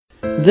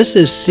This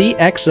is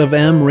CX of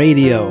M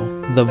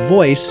Radio, the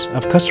voice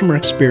of customer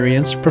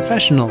experience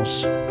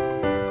professionals.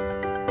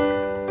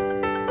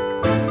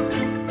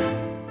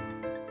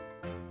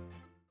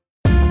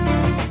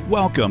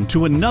 Welcome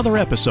to another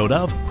episode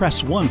of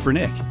Press 1 for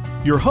Nick.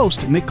 Your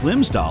host, Nick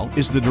Glimsdahl,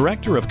 is the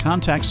Director of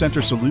Contact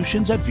Center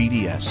Solutions at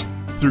VDS.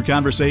 Through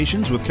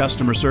conversations with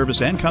customer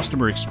service and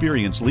customer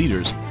experience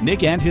leaders,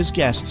 Nick and his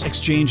guests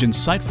exchange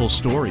insightful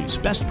stories,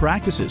 best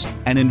practices,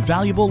 and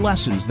invaluable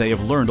lessons they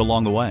have learned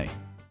along the way.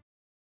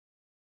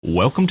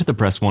 Welcome to the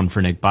Press 1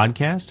 for Nick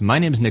podcast. My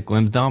name is Nick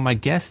Glimsdahl. My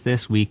guest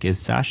this week is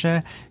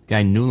Sasha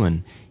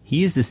Guy-Newland.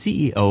 He is the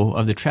CEO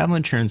of the travel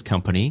insurance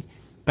company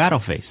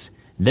Battleface.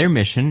 Their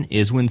mission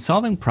is when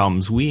solving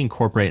problems, we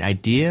incorporate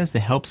ideas that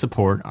help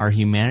support our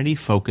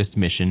humanity-focused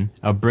mission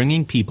of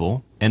bringing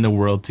people and the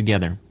world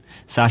together.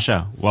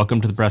 Sasha,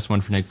 welcome to the Press 1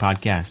 for Nick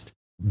podcast.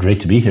 Great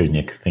to be here,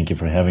 Nick. Thank you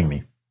for having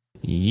me.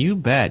 You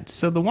bet.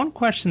 So the one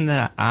question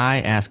that I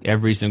ask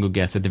every single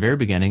guest at the very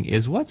beginning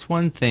is, what's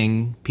one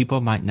thing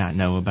people might not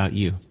know about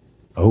you?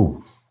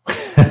 Oh,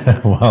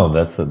 wow,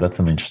 that's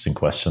an interesting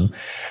question.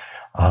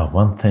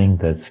 One thing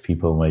that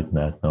people might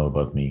not know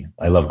about me.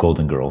 I love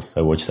Golden Girls.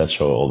 I watch that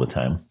show all the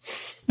time.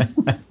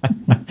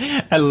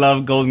 I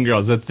love Golden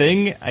Girls. The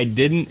thing I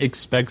didn't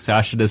expect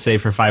Sasha to say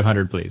for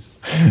 500, please.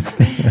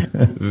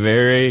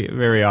 Very,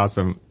 very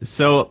awesome.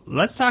 So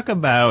let's talk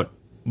about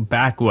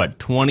back,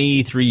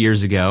 23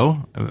 years ago,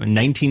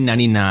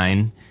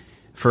 1999,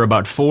 for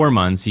about 4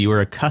 months, you were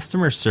a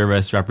customer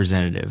service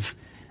representative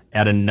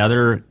at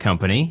another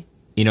company.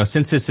 You know,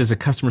 since this is a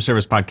customer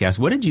service podcast,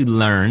 what did you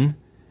learn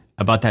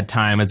about that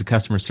time as a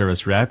customer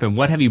service rep, and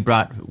what have you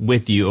brought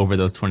with you over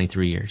those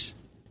 23 years?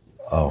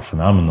 Oh,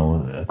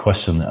 phenomenal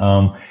question.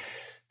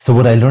 So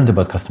what I learned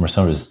about customer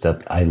service is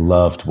that I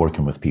loved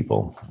working with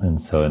people. And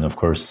of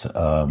course,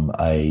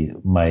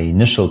 my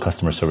initial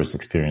customer service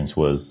experience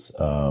was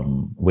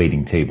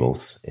waiting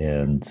tables.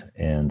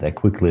 And I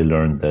quickly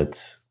learned that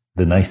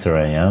the nicer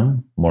I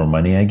am, more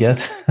money I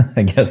get,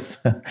 I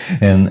guess.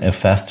 And the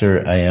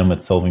faster I am at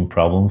solving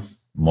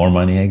problems, more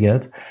money I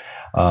get.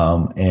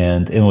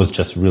 And it was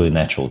just really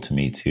natural to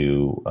me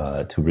to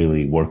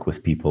really work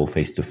with people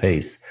face to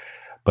face.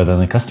 But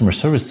on the customer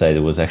service side, it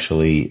was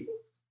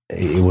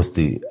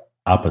the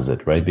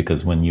opposite, right?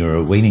 Because when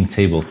you're waiting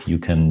tables, you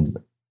can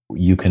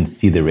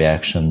see the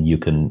reaction, you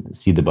can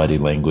see the body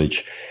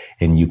language,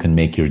 and you can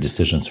make your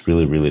decisions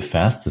really, really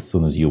fast as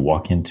soon as you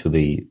walk into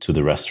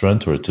the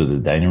restaurant or to the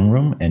dining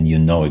room, and you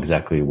know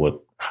exactly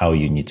how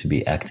you need to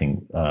be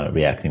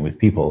reacting with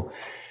people.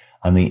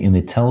 In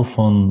the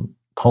telephone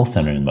call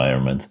center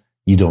environment,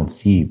 you don't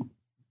see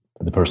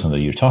the person that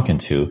you're talking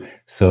to,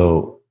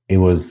 so it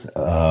was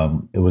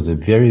a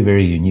very,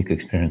 very unique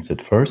experience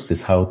at first,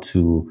 is how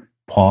to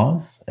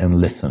pause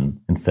and listen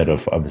instead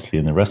of, obviously,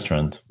 in the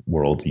restaurant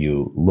world,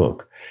 you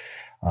look.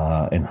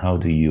 And how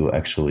do you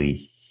actually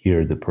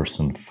hear the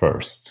person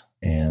first?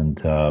 And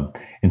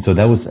so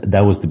that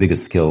was the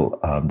biggest skill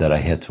that I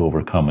had to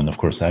overcome. And of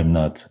course, I'm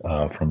not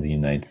from the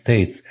United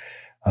States.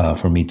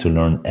 For me to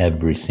learn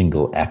every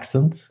single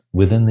accent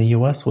within the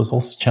US was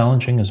also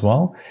challenging as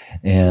well.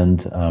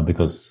 And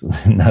because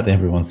not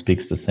everyone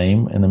speaks the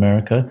same in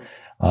America.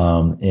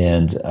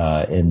 And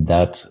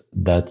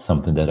that's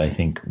something that I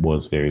think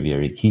was very,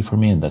 very key for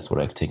me. And that's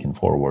what I've taken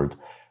forward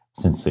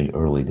since the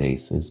early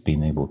days, is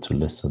being able to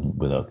listen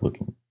without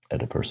looking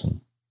at a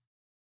person.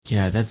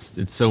 Yeah,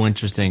 it's so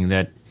interesting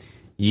that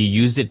you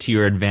used it to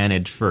your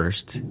advantage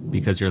first,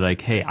 because you're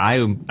like, hey,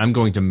 I'm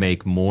going to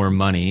make more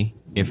money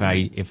if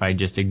I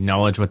just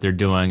acknowledge what they're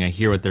doing, I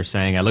hear what they're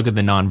saying, I look at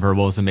the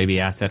nonverbals and maybe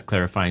ask that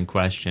clarifying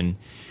question.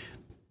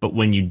 But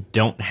when you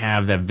don't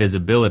have that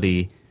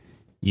visibility,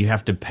 you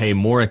have to pay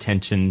more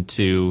attention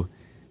to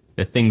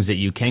the things that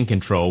you can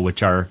control,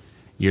 which are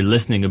your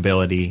listening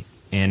ability,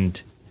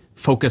 and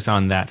focus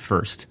on that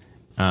first.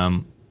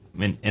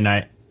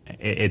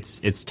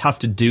 It's tough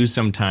to do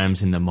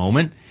sometimes in the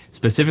moment,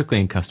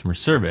 specifically in customer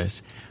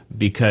service,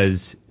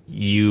 because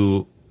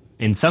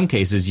in some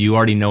cases, you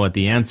already know what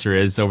the answer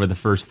is over the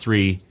first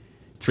three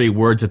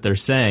words that they're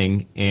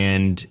saying,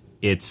 and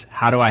it's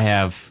how do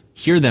I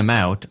hear them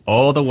out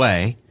all the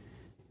way,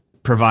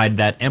 provide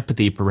that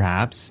empathy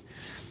perhaps,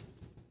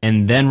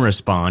 and then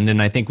respond.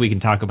 And I think we can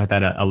talk about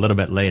that a little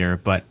bit later,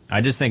 but I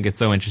just think it's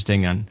so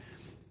interesting on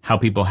how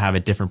people have a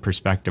different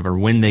perspective, or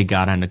when they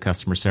got into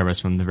customer service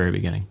from the very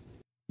beginning.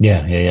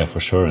 Yeah,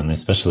 for sure. And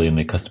especially in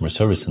the customer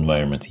service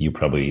environment, you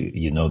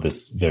know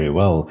this very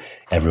well.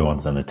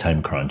 Everyone's on a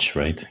time crunch,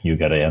 right? You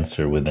got to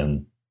answer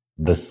within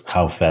this,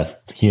 how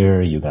fast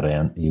here, you got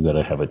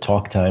to have a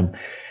talk time.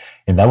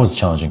 And that was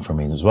challenging for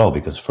me as well,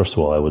 because first of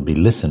all, I would be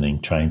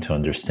listening, trying to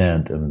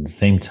understand, and at the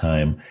same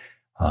time,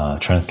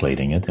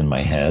 translating it in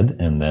my head,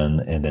 and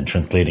then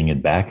translating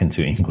it back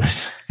into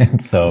English.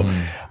 And so,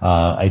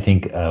 I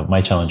think,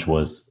 my challenge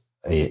was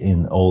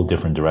in all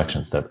different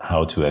directions, that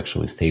how to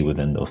actually stay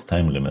within those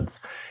time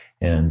limits.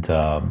 And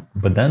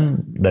but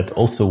then that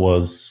also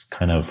was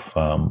kind of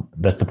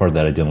that's the part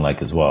that I didn't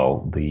like as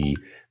well. The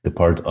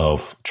part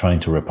of trying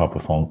to wrap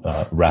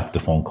the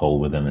phone call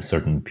within a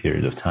certain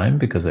period of time,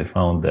 because I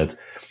found that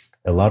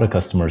a lot of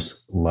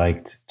customers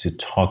liked to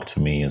talk to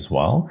me as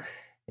well,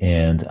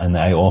 and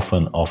I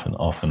often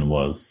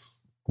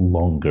was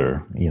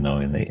longer,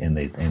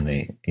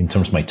 in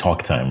terms of my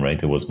talk time,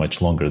 right? It was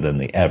much longer than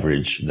the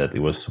average that it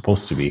was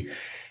supposed to be.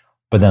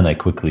 But then I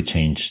quickly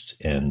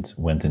changed and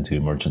went into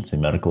emergency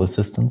medical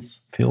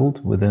assistance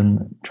field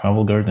within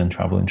TravelGuard and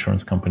travel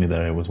insurance company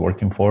that I was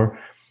working for.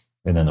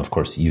 And then, of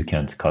course, you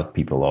can't cut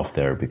people off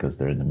there because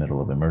they're in the middle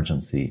of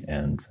emergency.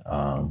 And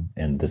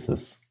this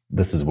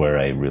is where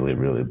I really,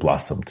 really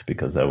blossomed,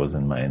 because I was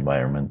in my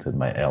environment and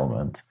my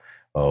element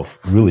of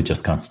really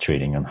just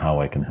concentrating on how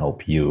I can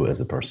help you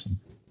as a person.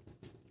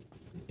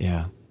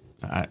 Yeah,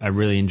 I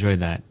really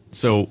enjoyed that.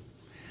 So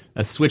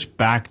let's switch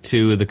back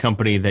to the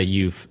company that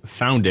you've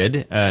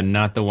founded,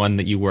 not the one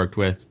that you worked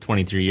with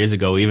 23 years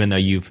ago, even though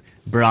you've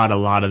brought a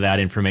lot of that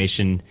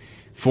information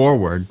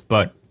forward.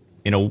 But,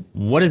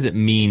 what does it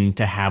mean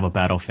to have a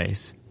battle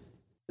face?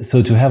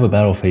 So to have a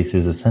battle face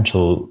is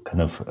essential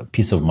kind of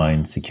peace of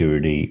mind,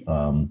 security,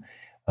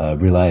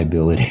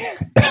 reliability,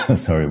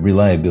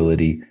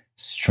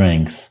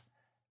 strength,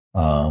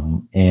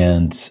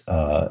 and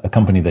a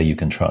company that you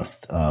can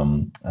trust.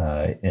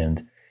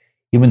 And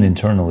even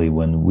internally,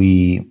 when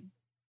we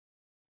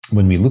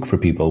look for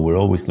people, we're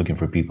always looking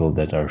for people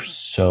that are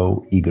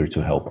so eager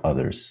to help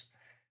others.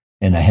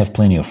 And I have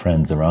plenty of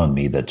friends around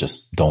me that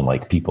just don't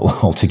like people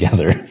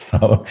altogether.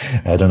 So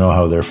I don't know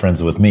how they're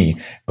friends with me,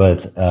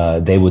 but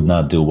they would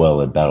not do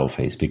well at battle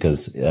face,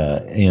 because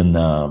in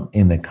our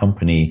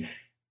company,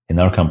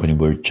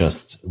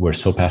 we're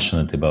so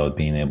passionate about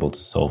being able to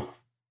solve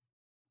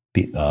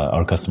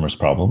our customers'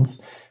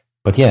 problems.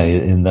 But yeah,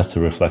 and that's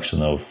a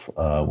reflection of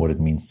what it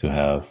means to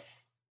have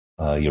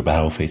your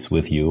battle face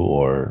with you,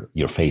 or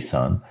your face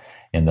on.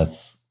 And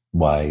that's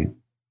why,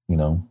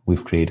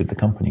 we've created the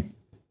company.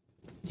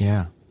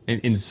 Yeah.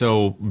 And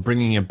so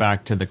bringing it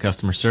back to the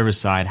customer service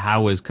side,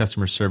 how is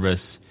customer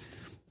service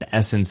the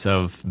essence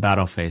of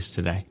battle face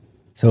today?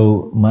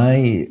 So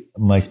my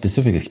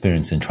specific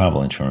experience in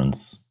travel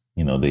insurance,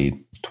 the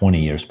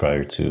 20 years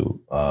prior to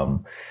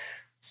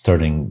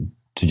starting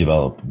to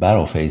develop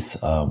battle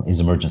face, is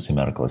emergency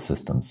medical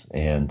assistance.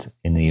 And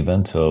in the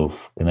event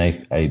of, and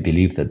I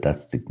believe that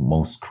that's the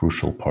most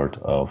crucial part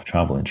of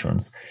travel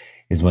insurance,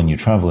 is when you're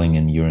traveling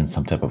and you're in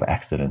some type of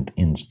accident,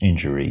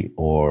 injury,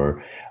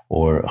 or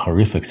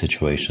horrific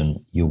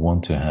situation, you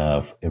want to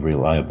have a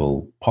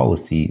reliable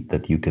policy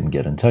that you can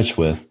get in touch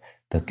with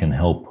that can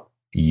help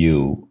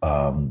you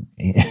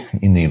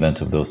in the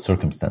event of those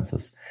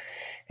circumstances.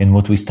 And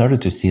what we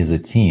started to see as a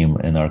team,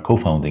 and our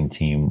co-founding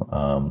team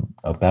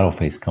of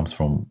Battleface comes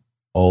from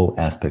all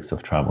aspects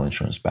of travel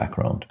insurance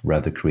background,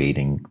 rather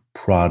creating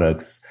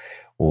products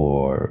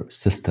or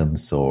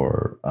systems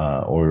or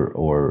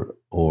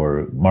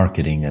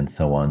marketing and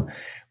so on.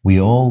 We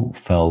all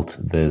felt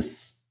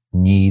this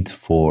need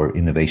for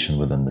innovation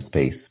within the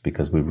space,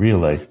 because we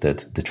realized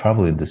that the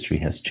travel industry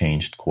has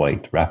changed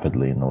quite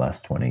rapidly in the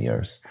last 20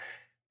 years.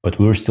 But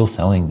we were still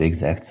selling the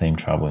exact same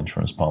travel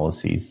insurance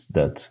policies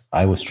that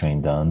I was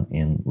trained on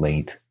in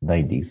late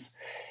 90s.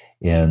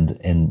 And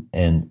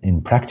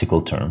in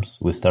practical terms,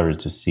 we started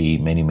to see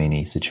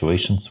many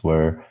situations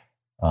where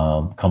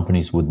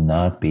companies would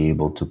not be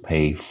able to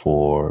pay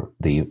for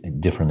the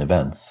different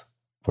events.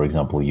 For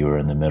example, you're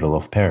in the middle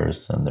of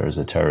Paris and there's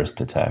a terrorist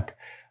attack,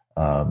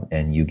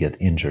 and you get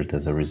injured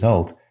as a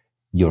result.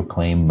 Your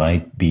claim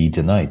might be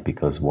denied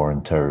because war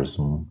and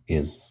terrorism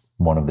is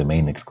one of the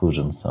main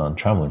exclusions on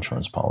travel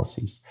insurance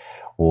policies.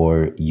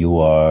 Or you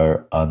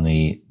are on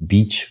the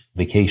beach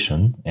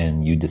vacation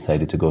and you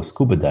decided to go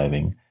scuba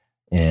diving,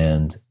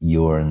 and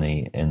you're in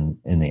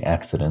the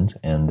accident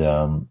and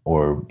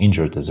or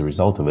injured as a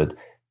result of it,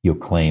 your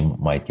claim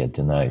might get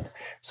denied.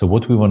 So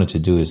what we wanted to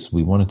do is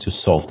we wanted to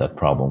solve that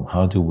problem.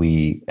 How do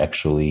we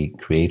actually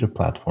create a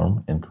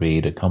platform and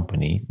create a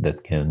company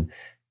that can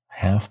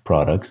have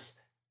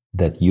products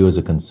that you as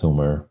a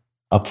consumer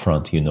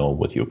upfront,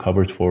 what you're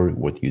covered for,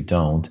 what you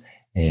don't,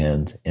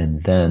 and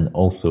then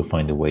also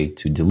find a way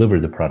to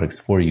deliver the products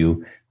for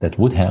you that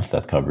would have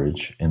that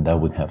coverage and that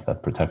would have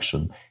that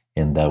protection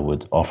and that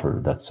would offer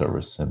that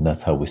service. And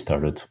that's how we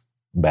started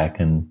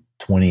back in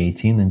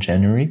 2018 in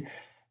January.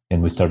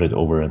 And we started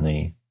over on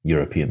the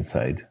European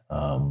side,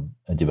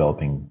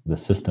 developing the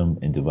system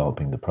and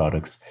developing the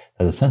products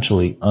that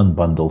essentially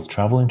unbundles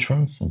travel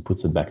insurance and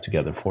puts it back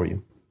together for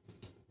you.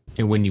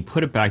 And when you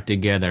put it back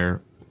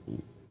together,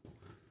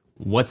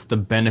 what's the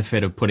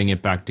benefit of putting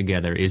it back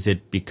together? Is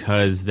it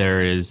because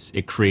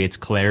it creates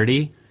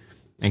clarity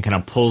and kind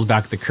of pulls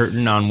back the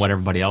curtain on what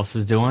everybody else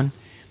is doing?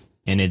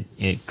 And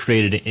it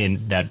created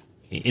in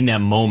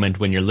that moment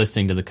when you're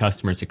listening to the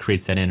customers, it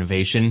creates that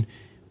innovation,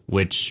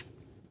 which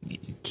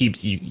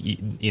keeps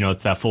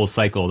it's that full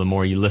cycle. The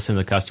more you listen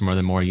to the customer,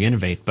 the more you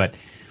innovate. But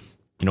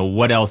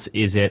what else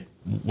is it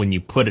when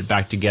you put it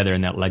back together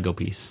in that Lego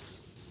piece?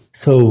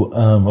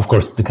 Of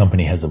course, the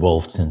company has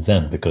evolved since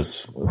then,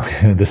 because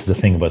this is the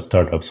thing about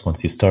startups.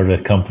 Once you start a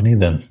company,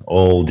 then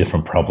all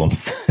different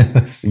problems.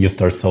 You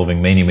start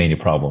solving many, many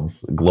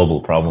problems,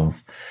 global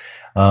problems.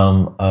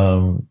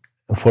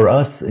 For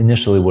us,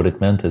 initially, what it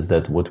meant is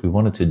that what we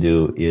wanted to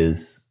do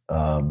is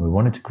we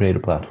wanted to create a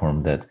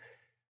platform that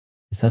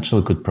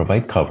essentially could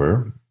provide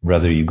cover,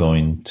 whether you're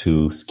going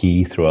to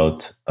ski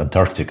throughout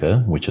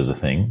Antarctica, which is a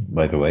thing,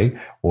 by the way,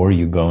 or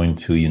you're going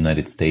to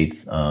United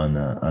States on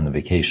a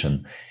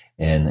vacation.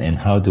 And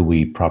how do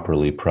we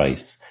properly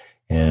price?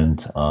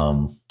 And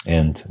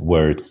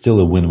where it's still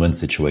a win-win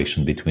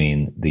situation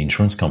between the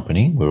insurance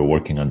company, we're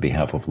working on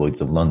behalf of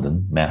Lloyd's of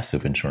London,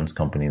 massive insurance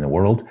company in the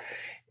world,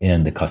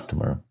 and the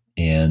customer.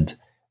 And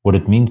what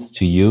it means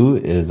to you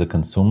as a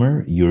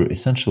consumer, you're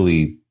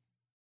essentially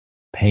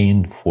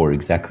paying for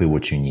exactly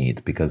what you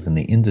need, because in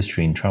the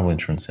industry, in travel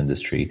insurance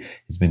industry,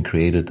 it's been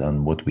created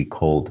on what we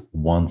called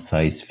one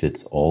size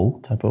fits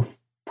all type of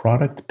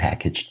product,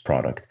 packaged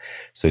product.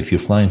 So if you're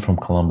flying from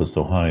Columbus,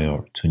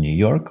 Ohio to New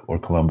York, or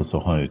Columbus,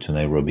 Ohio to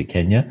Nairobi,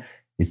 Kenya,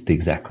 it's the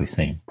exactly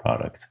same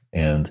product.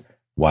 And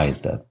why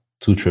is that?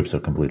 Two trips are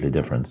completely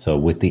different. So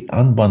with the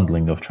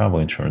unbundling of travel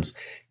insurance,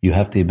 you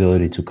have the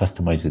ability to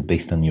customize it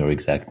based on your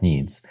exact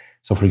needs.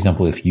 So for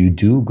example, if you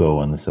do go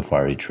on a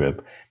safari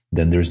trip,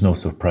 then there's no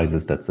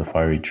surprises that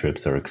safari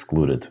trips are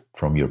excluded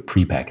from your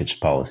prepackaged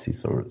policy,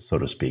 so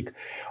to speak.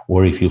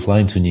 Or if you fly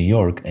into New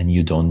York and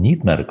you don't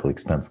need medical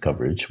expense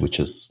coverage,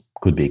 which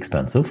could be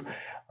expensive,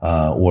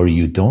 or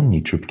you don't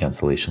need trip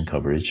cancellation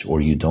coverage, or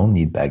you don't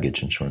need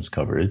baggage insurance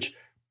coverage,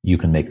 you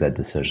can make that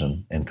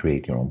decision and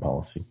create your own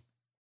policy.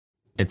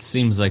 It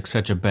seems like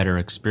such a better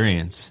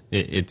experience.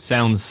 It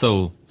sounds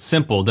so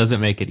simple, doesn't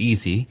make it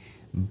easy,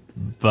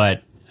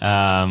 but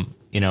I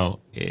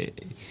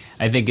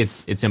think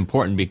it's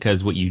important,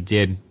 because what you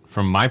did,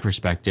 from my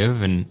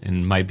perspective,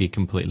 and might be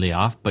completely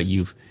off, but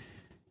you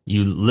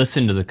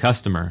listened to the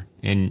customer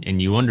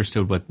and you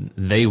understood what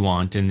they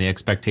want and the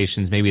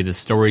expectations, maybe the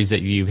stories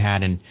that you've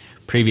had in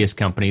previous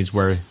companies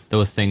where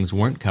those things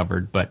weren't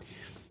covered. But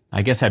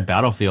I guess at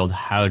Battlefield,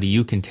 how do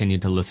you continue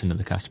to listen to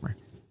the customer?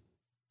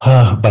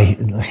 By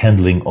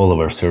handling all of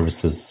our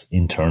services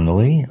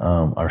internally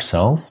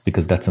ourselves,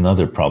 because that's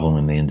another problem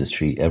in the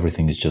industry.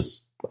 Everything is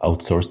just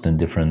outsourced in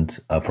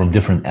from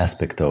different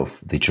aspect of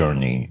the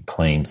journey: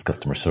 claims,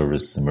 customer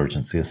service,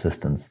 emergency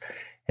assistance.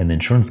 And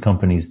insurance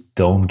companies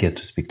don't get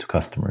to speak to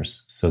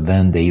customers. So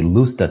then they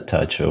lose that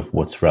touch of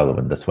what's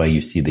relevant. That's why you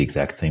see the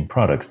exact same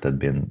products that have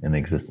been in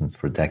existence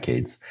for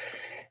decades.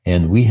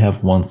 And we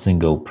have one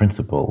single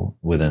principle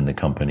within the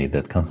company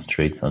that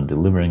concentrates on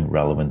delivering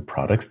relevant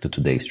products to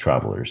today's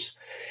travelers.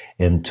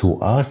 And to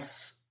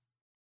us,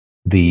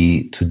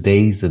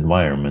 today's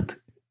environment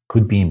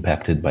could be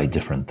impacted by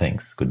different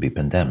things. Could be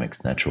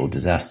pandemics, natural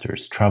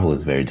disasters. Travel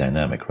is very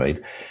dynamic, right?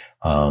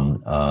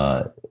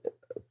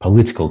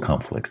 Political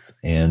conflicts,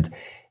 and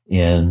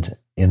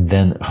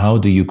then how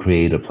do you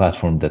create a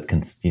platform that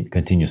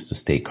continues to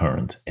stay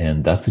current?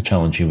 And that's the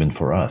challenge even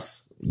for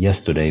us.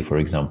 Yesterday, for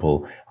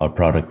example, our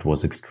product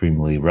was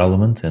extremely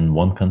relevant in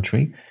one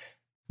country,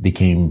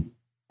 became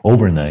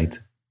overnight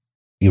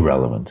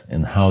irrelevant.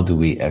 And how do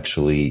we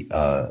actually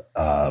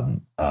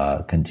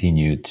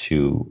continue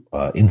to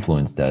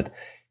influence that?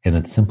 And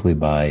it's simply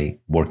by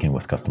working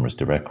with customers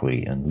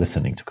directly and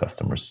listening to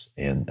customers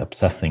and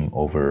obsessing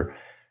over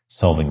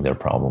solving their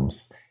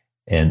problems.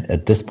 And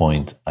at this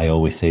point, I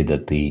always say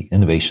that the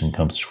innovation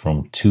comes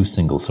from two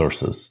single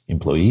sources: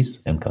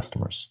 employees and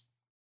customers.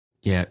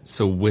 Yeah.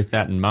 So with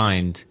that in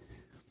mind,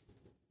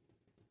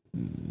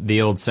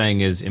 the old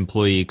saying is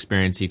employee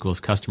experience equals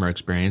customer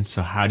experience.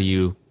 So how do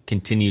you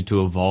continue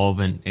to evolve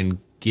and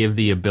give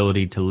the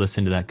ability to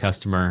listen to that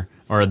customer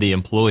or the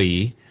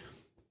employee,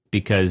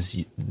 because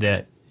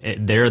they're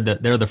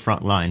the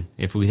front line?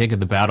 If we think of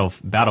the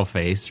battle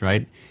phase,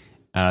 right?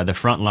 The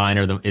front line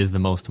is the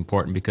most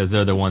important, because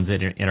they're the ones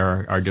that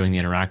are doing the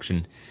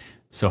interaction.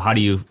 So how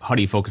do you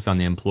focus on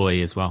the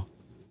employee as well?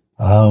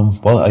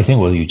 Well, I think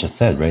what you just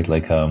said, right?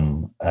 Like,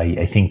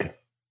 I think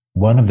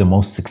one of the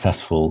most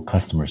successful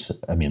customer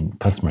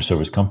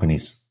service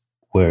companies,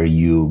 where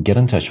you get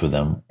in touch with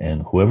them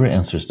and whoever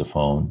answers the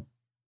phone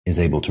is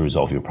able to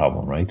resolve your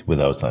problem, right?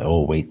 Without saying,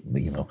 oh, wait,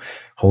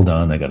 hold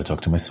on, I got to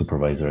talk to my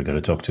supervisor. I got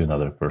to talk to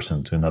another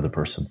person.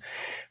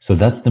 So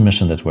that's the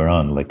mission that we're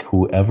on. Like,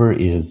 whoever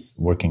is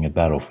working at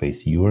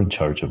Battleface, you're in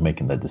charge of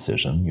making that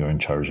decision. You're in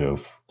charge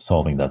of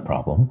solving that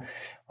problem,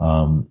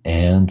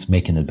 and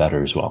making it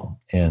better as well.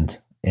 And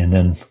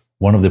then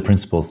another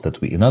principle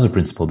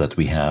that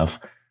we have,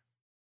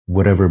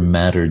 whatever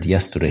mattered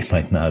yesterday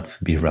might not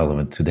be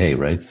relevant today,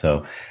 right?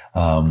 So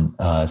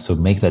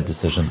make that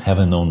decision, have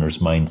an owner's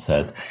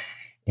mindset,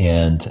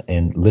 and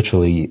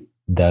literally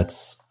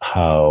that's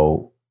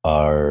how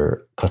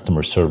our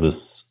customer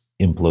service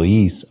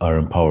employees are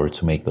empowered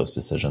to make those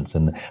decisions.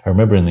 And I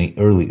remember in the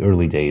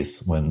early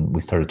days when we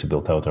started to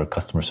build out our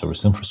customer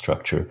service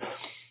infrastructure,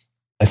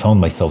 I found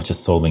myself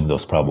just solving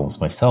those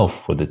problems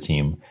myself for the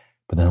team.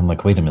 But then I'm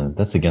like, wait a minute,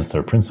 that's against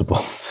our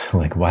principles.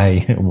 Like, why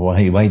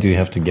do you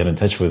have to get in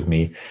touch with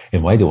me?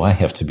 And why do I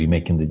have to be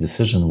making the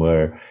decision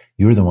where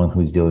you're the one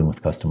who's dealing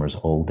with customers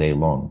all day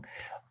long?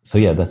 So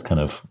yeah, that's kind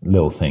of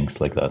little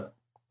things like that.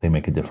 They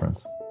make a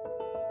difference.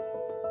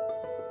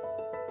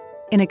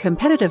 In a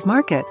competitive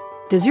market,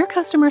 does your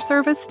customer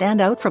service stand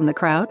out from the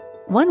crowd?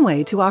 One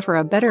way to offer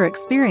a better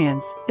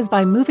experience is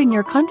by moving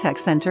your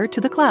contact center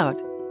to the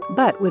cloud.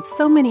 But with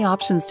so many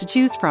options to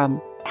choose from,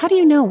 how do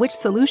you know which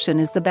solution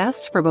is the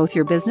best for both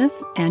your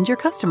business and your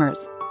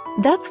customers?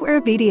 That's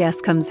where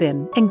VDS comes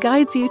in and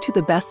guides you to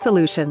the best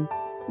solution.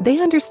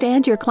 They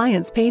understand your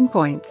clients' pain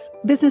points,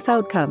 business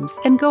outcomes,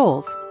 and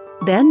goals.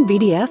 Then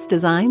VDS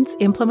designs,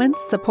 implements,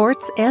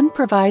 supports, and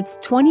provides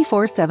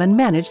 24/7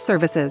 managed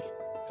services.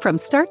 From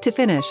start to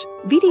finish,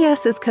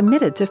 VDS is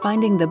committed to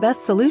finding the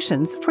best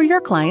solutions for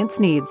your clients'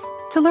 needs.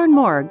 To learn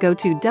more, go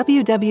to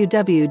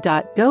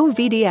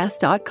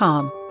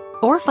www.govds.com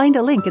or find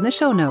a link in the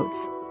show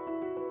notes.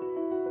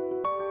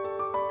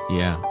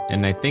 Yeah,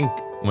 and I think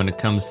when it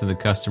comes to the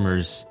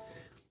customer's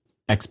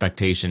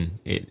expectation,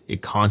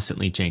 it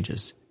constantly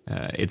changes.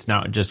 It's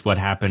not just what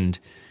happened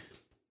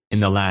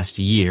in the last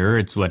year,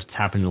 it's what's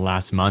happened in the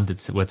last month,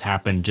 it's what's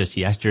happened just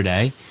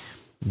yesterday,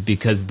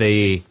 because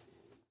they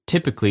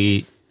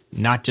typically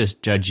not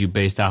just judge you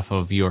based off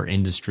of your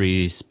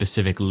industry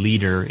specific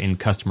leader in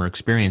customer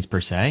experience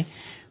per se,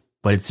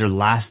 but it's their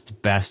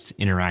last best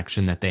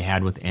interaction that they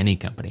had with any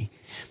company.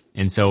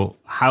 And so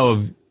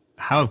how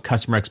have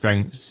customer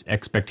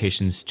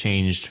expectations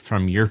changed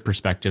from your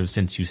perspective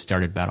since you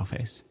started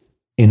Battleface?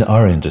 In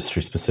our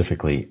industry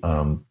specifically,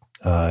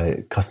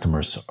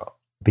 customers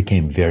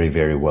became very,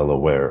 very well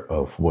aware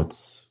of what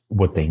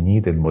they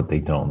need and what they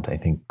don't. I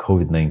think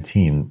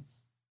COVID-19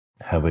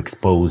 have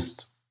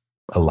exposed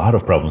a lot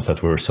of problems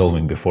that we were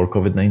solving before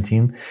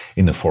COVID-19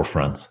 in the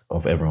forefront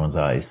of everyone's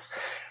eyes.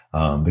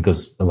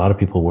 Because a lot of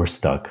people were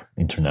stuck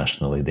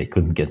internationally. They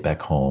couldn't get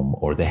back home,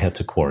 or they had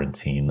to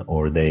quarantine,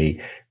 or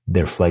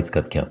their flights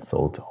got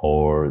canceled,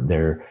 or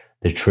their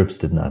trips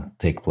did not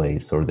take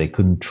place, or they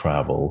couldn't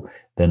travel.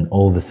 Then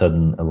all of a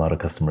sudden, a lot of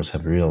customers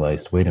have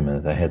realized, wait a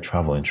minute, I had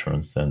travel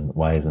insurance, and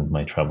why isn't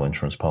my travel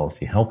insurance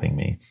policy helping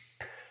me?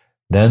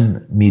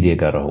 Then media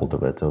got a hold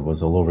of it. It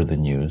was all over the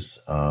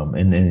news.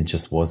 And it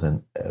just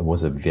it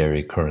was a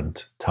very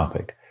current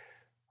topic.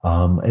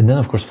 And then,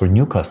 of course, for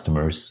new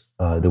customers,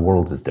 the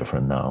world is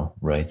different now,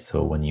 right?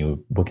 So when you're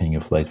booking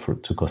your flight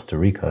to Costa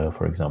Rica,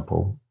 for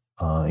example,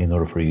 in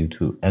order for you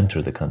to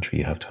enter the country,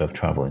 you have to have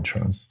travel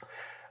insurance.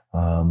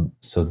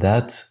 So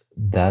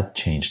that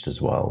changed as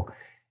well.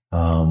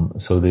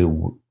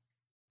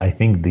 I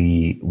think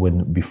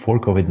before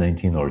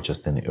COVID-19, or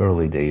just in the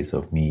early days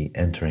of me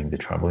entering the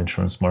travel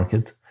insurance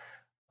market,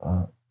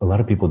 a lot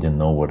of people didn't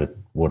know what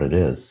it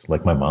is.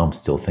 Like, my mom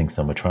still thinks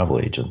I'm a travel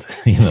agent,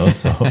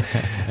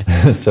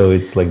 so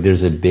it's like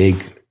there's a big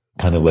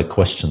kind of like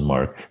question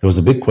mark. There was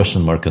a big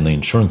question mark in the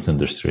insurance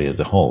industry as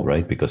a whole,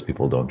 right? Because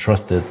people don't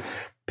trust it.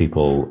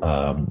 People,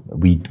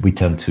 we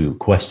tend to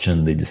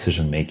question the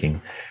decision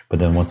making. But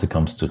then once it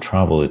comes to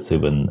travel, it's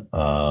even,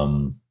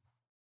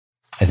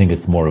 I think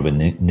it's more of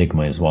an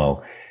enigma as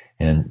well.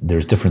 And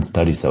there's different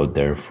studies out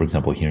there. For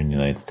example, here in the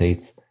United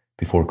States,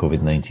 before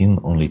COVID-19,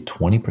 only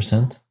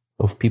 20%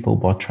 of people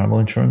bought travel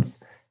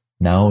insurance.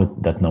 Now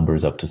that number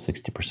is up to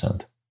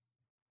 60%.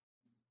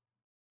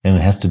 And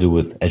it has to do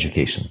with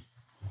education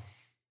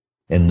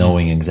and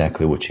knowing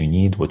exactly what you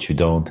need, what you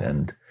don't,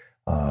 and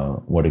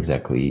what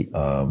exactly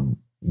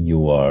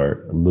you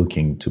are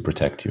looking to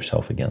protect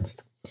yourself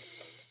against.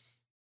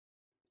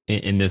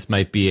 And this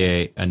might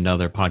be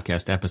another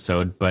podcast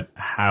episode, but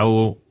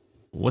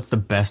what's the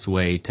best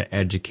way to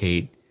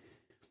educate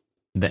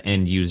the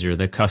end user,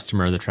 the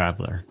customer, the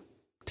traveler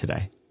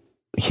today?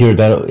 Here at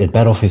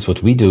Battleface,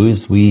 what we do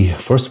is we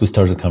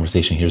start the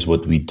conversation. Here's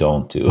what we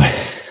don't do.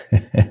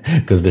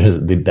 Because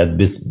there's that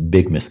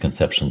big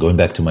misconception, going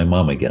back to my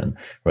mom again,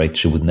 right?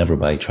 She would never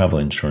buy travel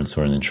insurance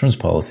or an insurance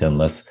policy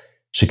unless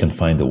she can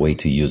find a way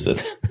to use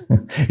it.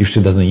 If she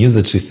doesn't use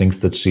it, she thinks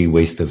that she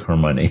wasted her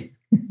money.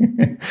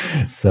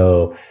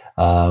 So,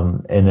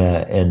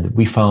 and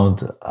we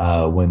found,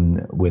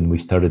 when we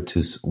started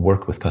to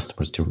work with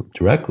customers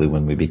directly,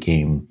 when we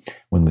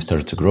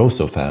started to grow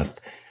so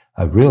fast,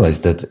 I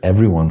realized that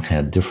everyone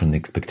had different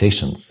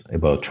expectations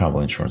about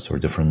travel insurance, or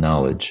different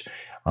knowledge,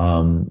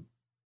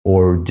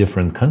 or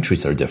different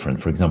countries are different.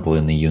 For example,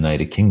 in the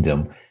United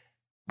Kingdom,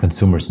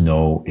 consumers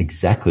know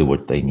exactly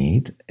what they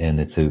need,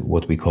 and it's a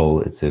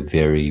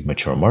very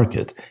mature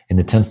market. And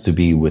it tends to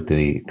be with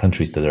the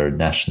countries that are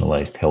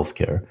nationalized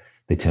healthcare.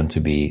 They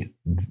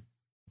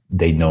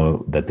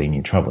know that they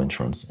need travel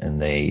insurance,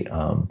 and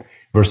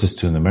versus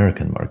to an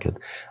American market,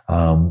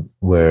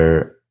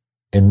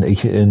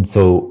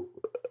 so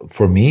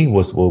for me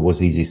what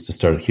was easiest to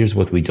start. Here's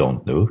what we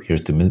don't do.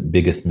 Here's the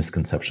biggest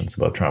misconceptions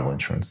about travel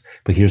insurance,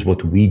 but here's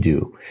what we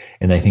do.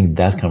 And I think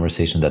that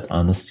conversation, that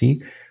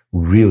honesty,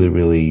 really,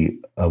 really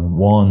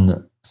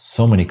won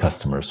so many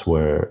customers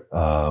where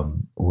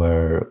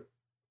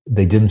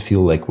they didn't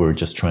feel like we're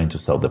just trying to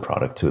sell the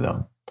product to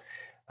them.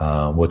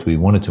 What we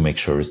wanted to make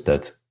sure is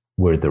that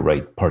we're the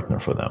right partner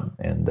for them,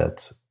 and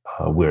that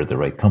we're the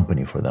right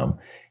company for them.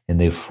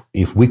 And if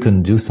we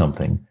couldn't do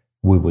something,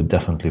 we would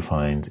definitely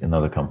find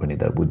another company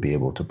that would be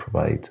able to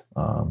provide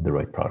the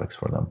right products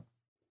for them.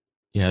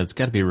 Yeah, it's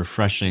got to be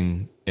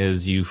refreshing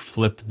as you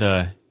flip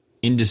the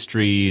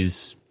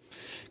industry's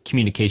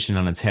communication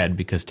on its head,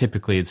 because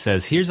typically it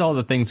says, here's all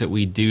the things that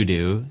we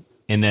do.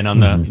 And then on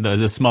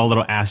the small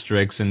little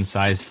asterisks in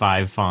size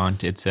 5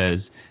 font, it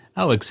says,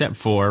 oh, except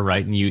for,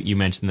 right? And you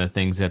mentioned the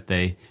things that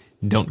they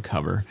don't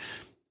cover.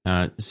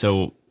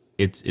 So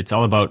it's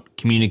all about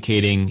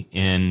communicating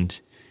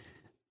and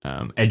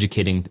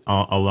educating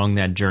along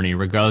that journey,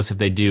 regardless if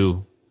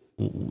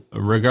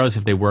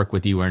they work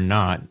with you or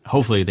not.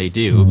 Hopefully they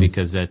do,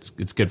 because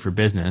it's good for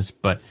business.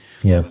 But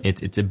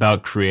it's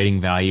about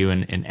creating value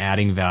and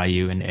adding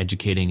value and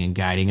educating and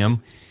guiding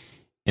them.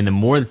 And the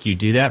more that you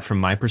do that, from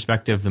my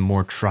perspective, the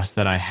more trust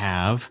that I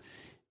have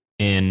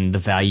in the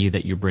value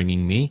that you're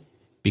bringing me,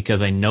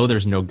 because I know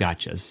there's no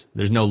gotchas,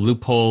 there's no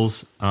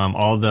loopholes.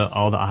 All the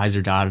I's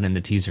are dotted and the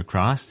T's are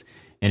crossed,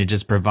 and it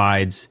just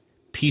provides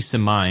peace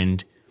of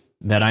mind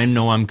that I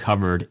know I'm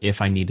covered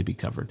if I need to be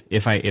covered.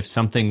 If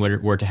something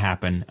were to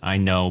happen, I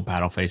know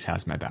Battleface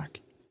has my back.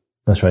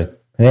 That's right,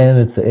 and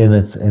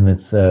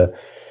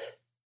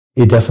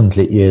it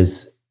definitely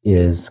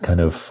is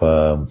kind of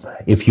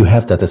if you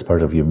have that as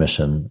part of your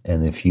mission,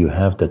 and if you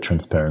have that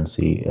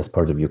transparency as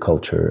part of your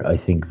culture, I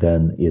think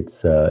then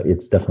it's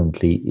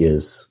definitely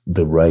is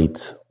the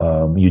right.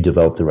 You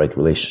develop the right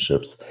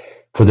relationships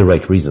for the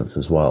right reasons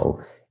as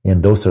well.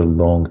 And those are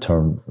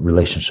long-term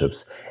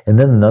relationships. And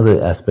then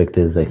another aspect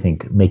is, I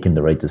think, making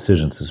the right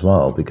decisions as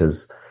well,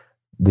 because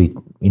the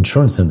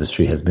insurance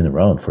industry has been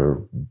around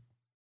for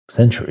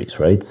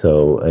centuries, right?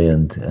 So,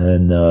 and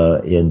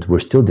we're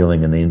still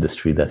dealing in an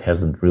industry that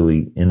hasn't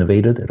really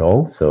innovated at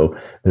all. So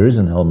there is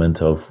an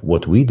element of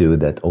what we do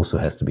that also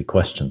has to be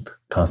questioned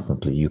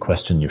constantly. You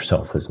question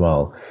yourself as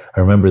well.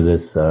 I remember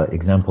this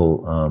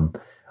example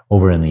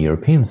over in the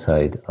European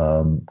side,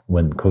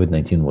 when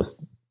COVID-19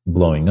 was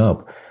blowing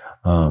up.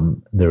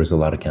 There was a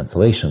lot of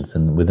cancellations,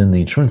 and within the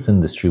insurance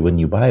industry, when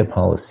you buy a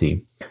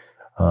policy,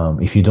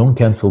 if you don't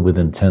cancel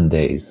within 10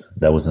 days,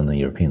 that was on the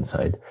European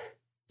side,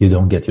 you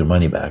don't get your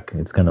money back.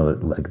 It's kind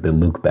of like the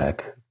look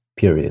back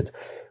period.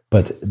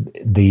 But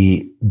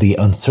the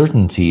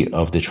uncertainty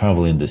of the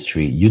travel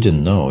industry, you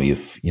didn't know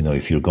if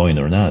you're going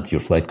or not.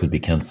 Your flight could be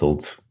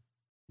canceled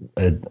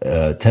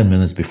 10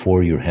 minutes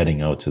before you're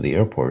heading out to the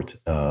airport,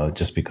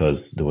 just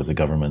because there was a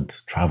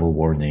government travel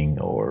warning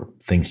or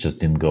things just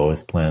didn't go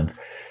as planned.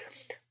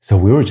 So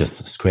we were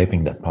just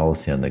scraping that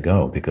policy on the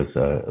go, because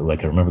I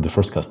remember the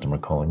first customer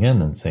calling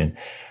in and saying,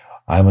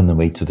 I'm on the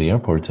way to the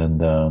airport,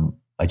 and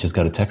I just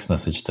got a text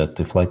message that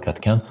the flight got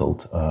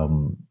canceled,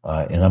 and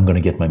I'm going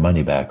to get my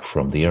money back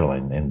from the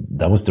airline. And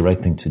that was the right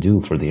thing to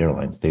do for the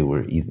airlines. They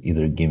were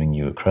either giving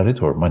you a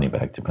credit or money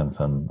back, depends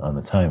on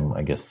the time,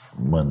 I guess,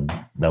 when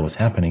that was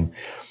happening.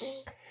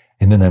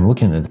 And then I'm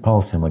looking at the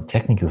policy, I'm like,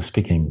 technically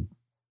speaking,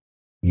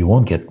 you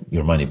won't get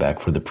your money back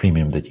for the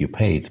premium that you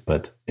paid,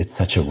 but it's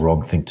such a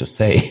wrong thing to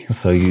say.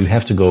 So you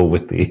have to go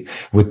with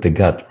the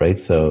gut, right?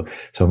 So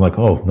I'm like,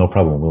 oh, no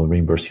problem. We'll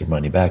reimburse your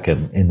money back.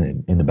 And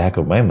in the back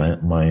of my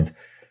mind,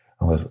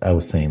 I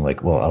was saying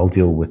like, well, I'll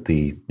deal with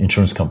the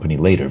insurance company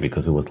later,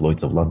 because it was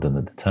Lloyd's of London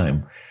at the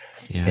time.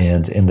 Yeah.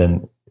 And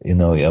then,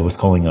 I was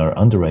calling our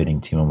underwriting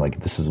team. I'm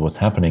like, this is what's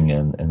happening.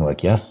 And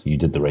like, yes, you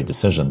did the right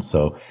decision.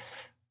 So,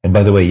 and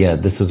by the way, yeah,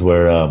 this is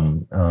where,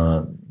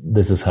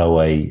 this is how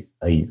I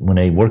when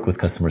I work with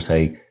customers,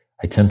 I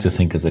tend to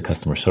think as a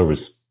customer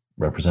service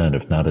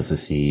representative, not as a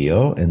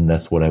CEO. And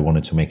that's what I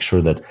wanted to make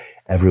sure, that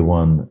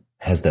everyone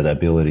has that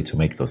ability to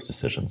make those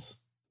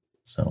decisions.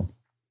 So,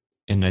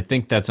 and I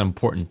think that's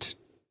important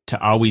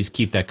to always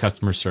keep that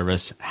customer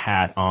service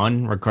hat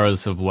on,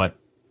 regardless of what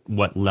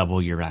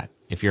level you're at.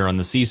 If you're on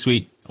the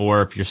C-suite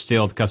or if you're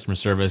still at customer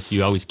service,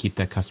 you always keep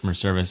that customer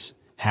service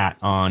hat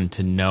on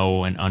to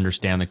know and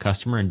understand the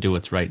customer and do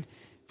what's right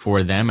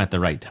for them at the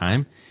right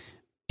time.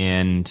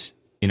 And,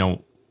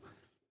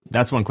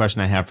 that's one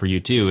question I have for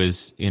you too,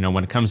 is,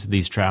 when it comes to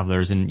these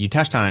travelers, and you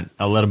touched on it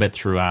a little bit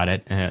throughout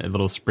it,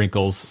 little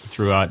sprinkles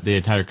throughout the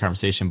entire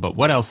conversation, but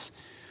what else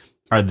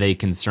are they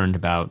concerned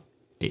about?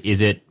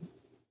 Is it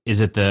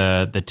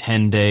the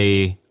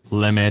 10-day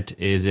limit?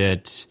 Is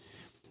it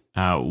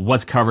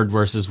what's covered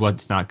versus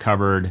what's not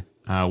covered?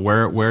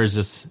 Where is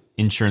this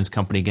insurance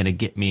company going to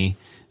get me?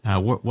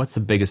 What's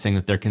the biggest thing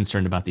that they're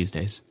concerned about these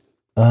days?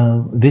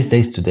 These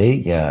days today,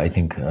 yeah, I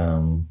think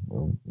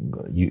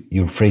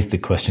you phrased the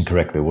question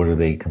correctly. What are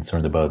they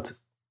concerned about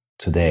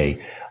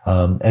today?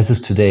 As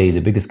of today,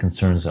 the biggest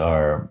concerns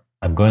are,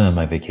 I'm going on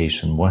my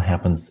vacation. What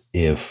happens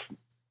if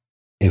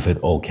it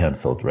all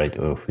canceled, right?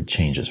 Or if it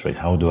changes, right?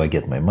 How do I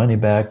get my money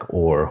back?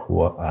 Or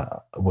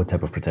what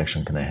type of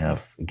protection can I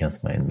have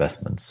against my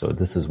investments? So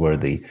this is where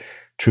the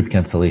trip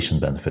cancellation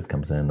benefit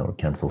comes in, or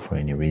cancel for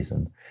any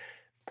reason.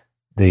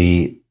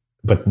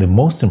 But the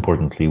most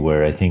importantly,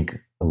 where I think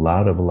a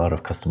lot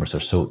of customers are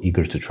so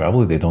eager to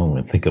travel, they don't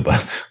even think about,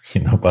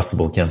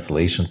 possible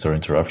cancellations or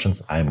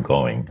interruptions. I'm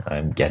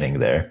getting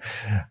there.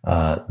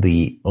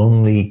 The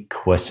only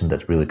question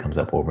that really comes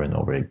up over and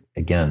over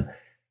again,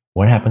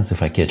 what happens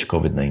if I catch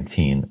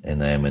COVID-19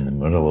 and I am in the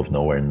middle of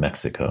nowhere in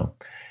Mexico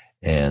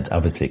and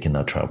obviously I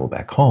cannot travel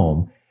back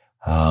home?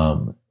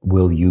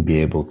 Will you be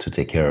able to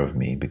take care of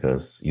me?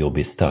 Because you'll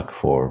be stuck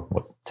for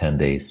 10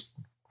 days,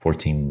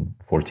 14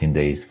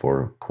 days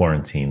for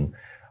quarantine.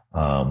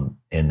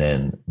 And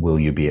then will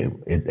you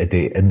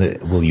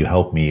will you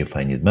help me if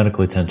I need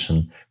medical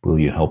attention? Will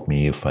you help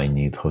me if I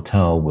need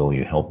hotel? Will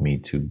you help me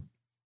to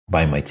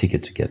buy my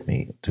ticket to get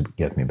me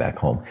back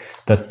home?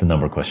 That's the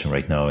number question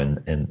right now.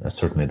 And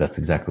certainly that's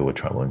exactly what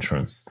travel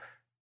insurance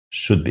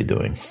should be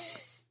doing.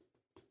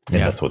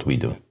 And that's what we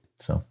do.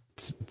 So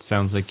it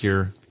sounds like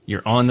you're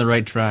on the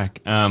right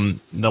track.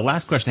 The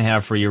last question I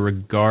have for you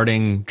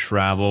regarding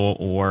travel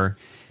or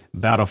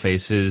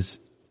Battleface is,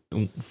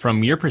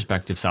 from your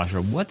perspective,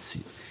 Sasha,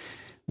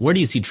 where do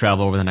you see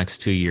travel over the next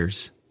 2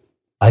 years?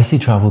 I see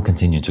travel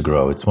continue to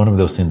grow. It's one of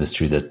those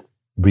industries that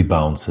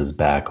rebounds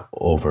back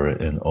over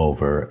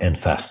and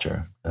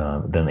faster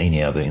than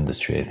any other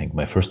industry. I think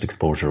my first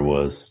exposure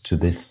was to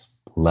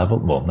this level.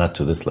 Well, not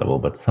to this level,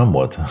 but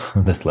somewhat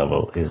this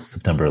level is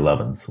September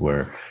 11th,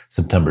 where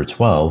September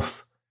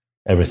 12th,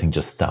 everything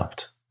just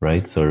stopped,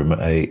 right? So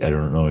I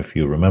don't know if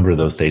you remember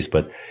those days,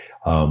 but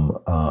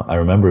I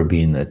remember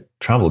being at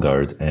Travel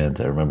Guard, and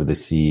I remember the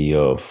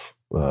CEO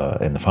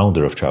and the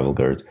founder of Travel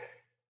Guard.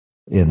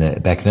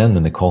 Back then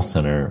in the call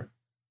center,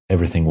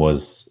 everything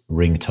was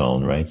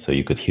ringtone, right? So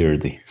you could hear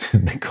the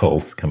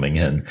calls coming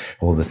in.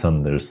 All of a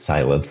sudden, there's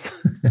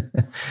silence,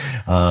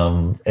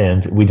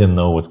 and we didn't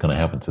know what's going to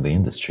happen to the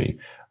industry.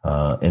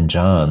 And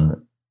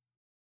John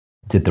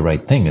did the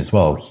right thing as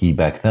well. He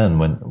back then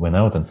went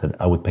out and said,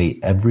 "I would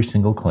pay every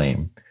single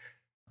claim."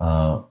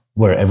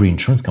 Where every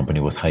insurance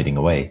company was hiding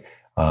away.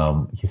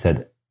 He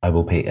said, "I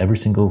will pay every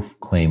single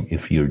claim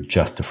if you're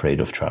just afraid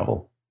of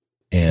travel."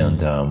 And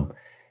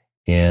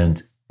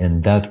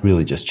that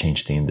really just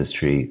changed the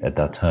industry at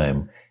that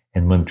time.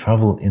 And when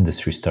travel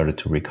industry started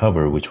to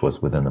recover, which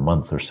was within a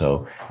month or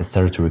so, it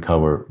started to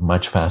recover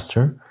much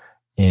faster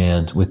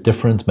and with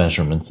different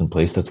measurements in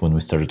place. That's when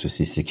we started to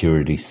see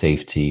security,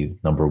 safety,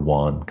 number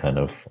one kind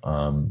of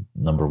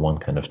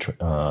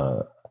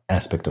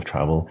aspect of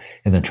travel,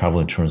 and then travel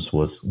insurance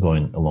was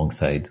going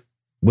alongside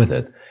with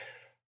it.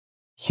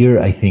 Here,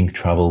 I think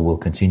travel will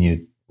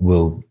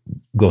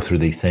go through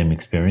the same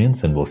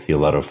experience, and we'll see a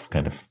lot of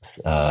kind of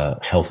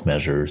health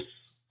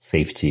measures,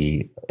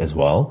 safety as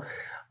well.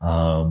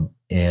 And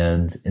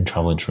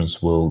travel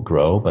insurance will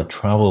grow, but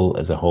travel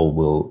as a whole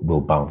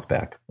will bounce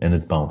back, and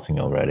it's bouncing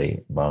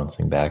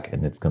back,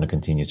 and it's going to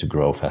continue to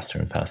grow faster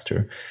and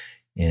faster.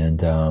 And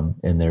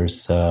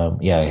there's,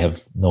 I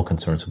have no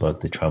concerns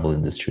about the travel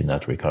industry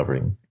not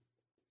recovering.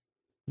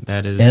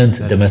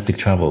 Domestic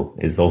travel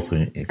is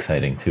also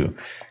exciting too,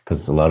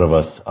 because a lot of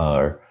us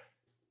are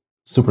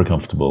super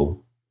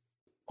comfortable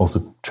also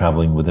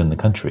traveling within the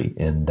country.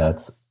 And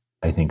that's,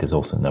 I think, is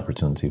also an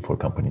opportunity for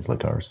companies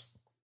like ours.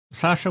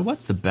 Sasha,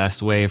 what's the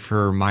best way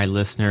for my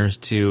listeners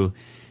to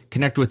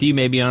connect with you,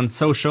 maybe on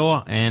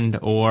social,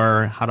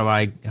 or how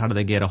do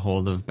they get a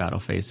hold of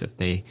Battleface if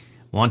they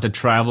want to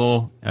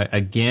travel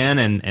again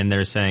and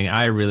they're saying,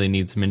 I really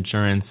need some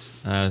insurance?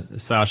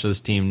 Sasha's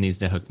team needs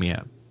to hook me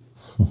up.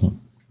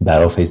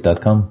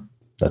 Battleface.com.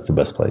 That's the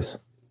best place.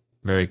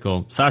 Very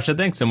cool. Sasha,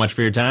 thanks so much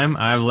for your time.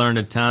 I've learned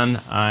a ton.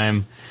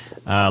 I'm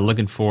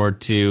looking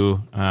forward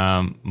to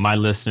my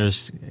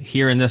listeners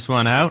hearing this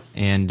one out,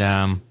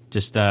 and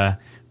just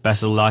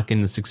best of luck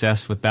and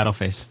success with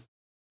Battleface.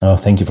 Oh,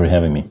 thank you for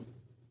having me.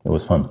 It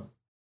was fun.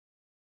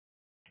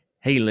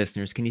 Hey,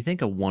 listeners, can you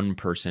think of one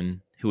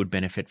person who would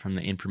benefit from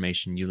the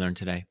information you learned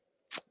today?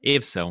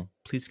 If so,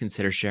 please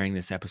consider sharing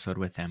this episode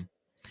with them.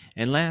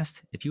 And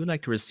last, if you would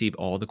like to receive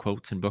all the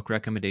quotes and book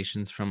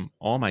recommendations from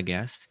all my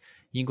guests,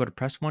 you can go to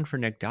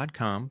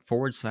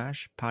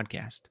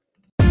pressonefornick.com/podcast.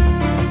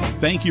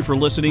 Thank you for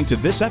listening to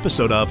this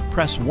episode of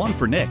Press One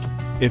for Nick.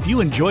 If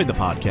you enjoyed the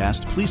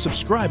podcast, please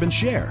subscribe and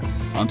share.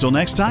 Until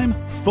next time,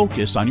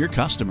 focus on your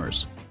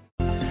customers.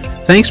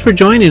 Thanks for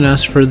joining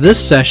us for this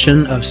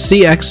session of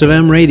CX of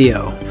M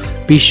Radio.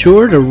 Be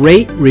sure to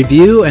rate,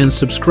 review, and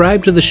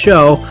subscribe to the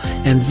show,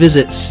 and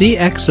visit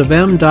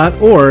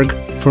cxofm.org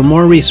for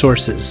more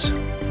resources.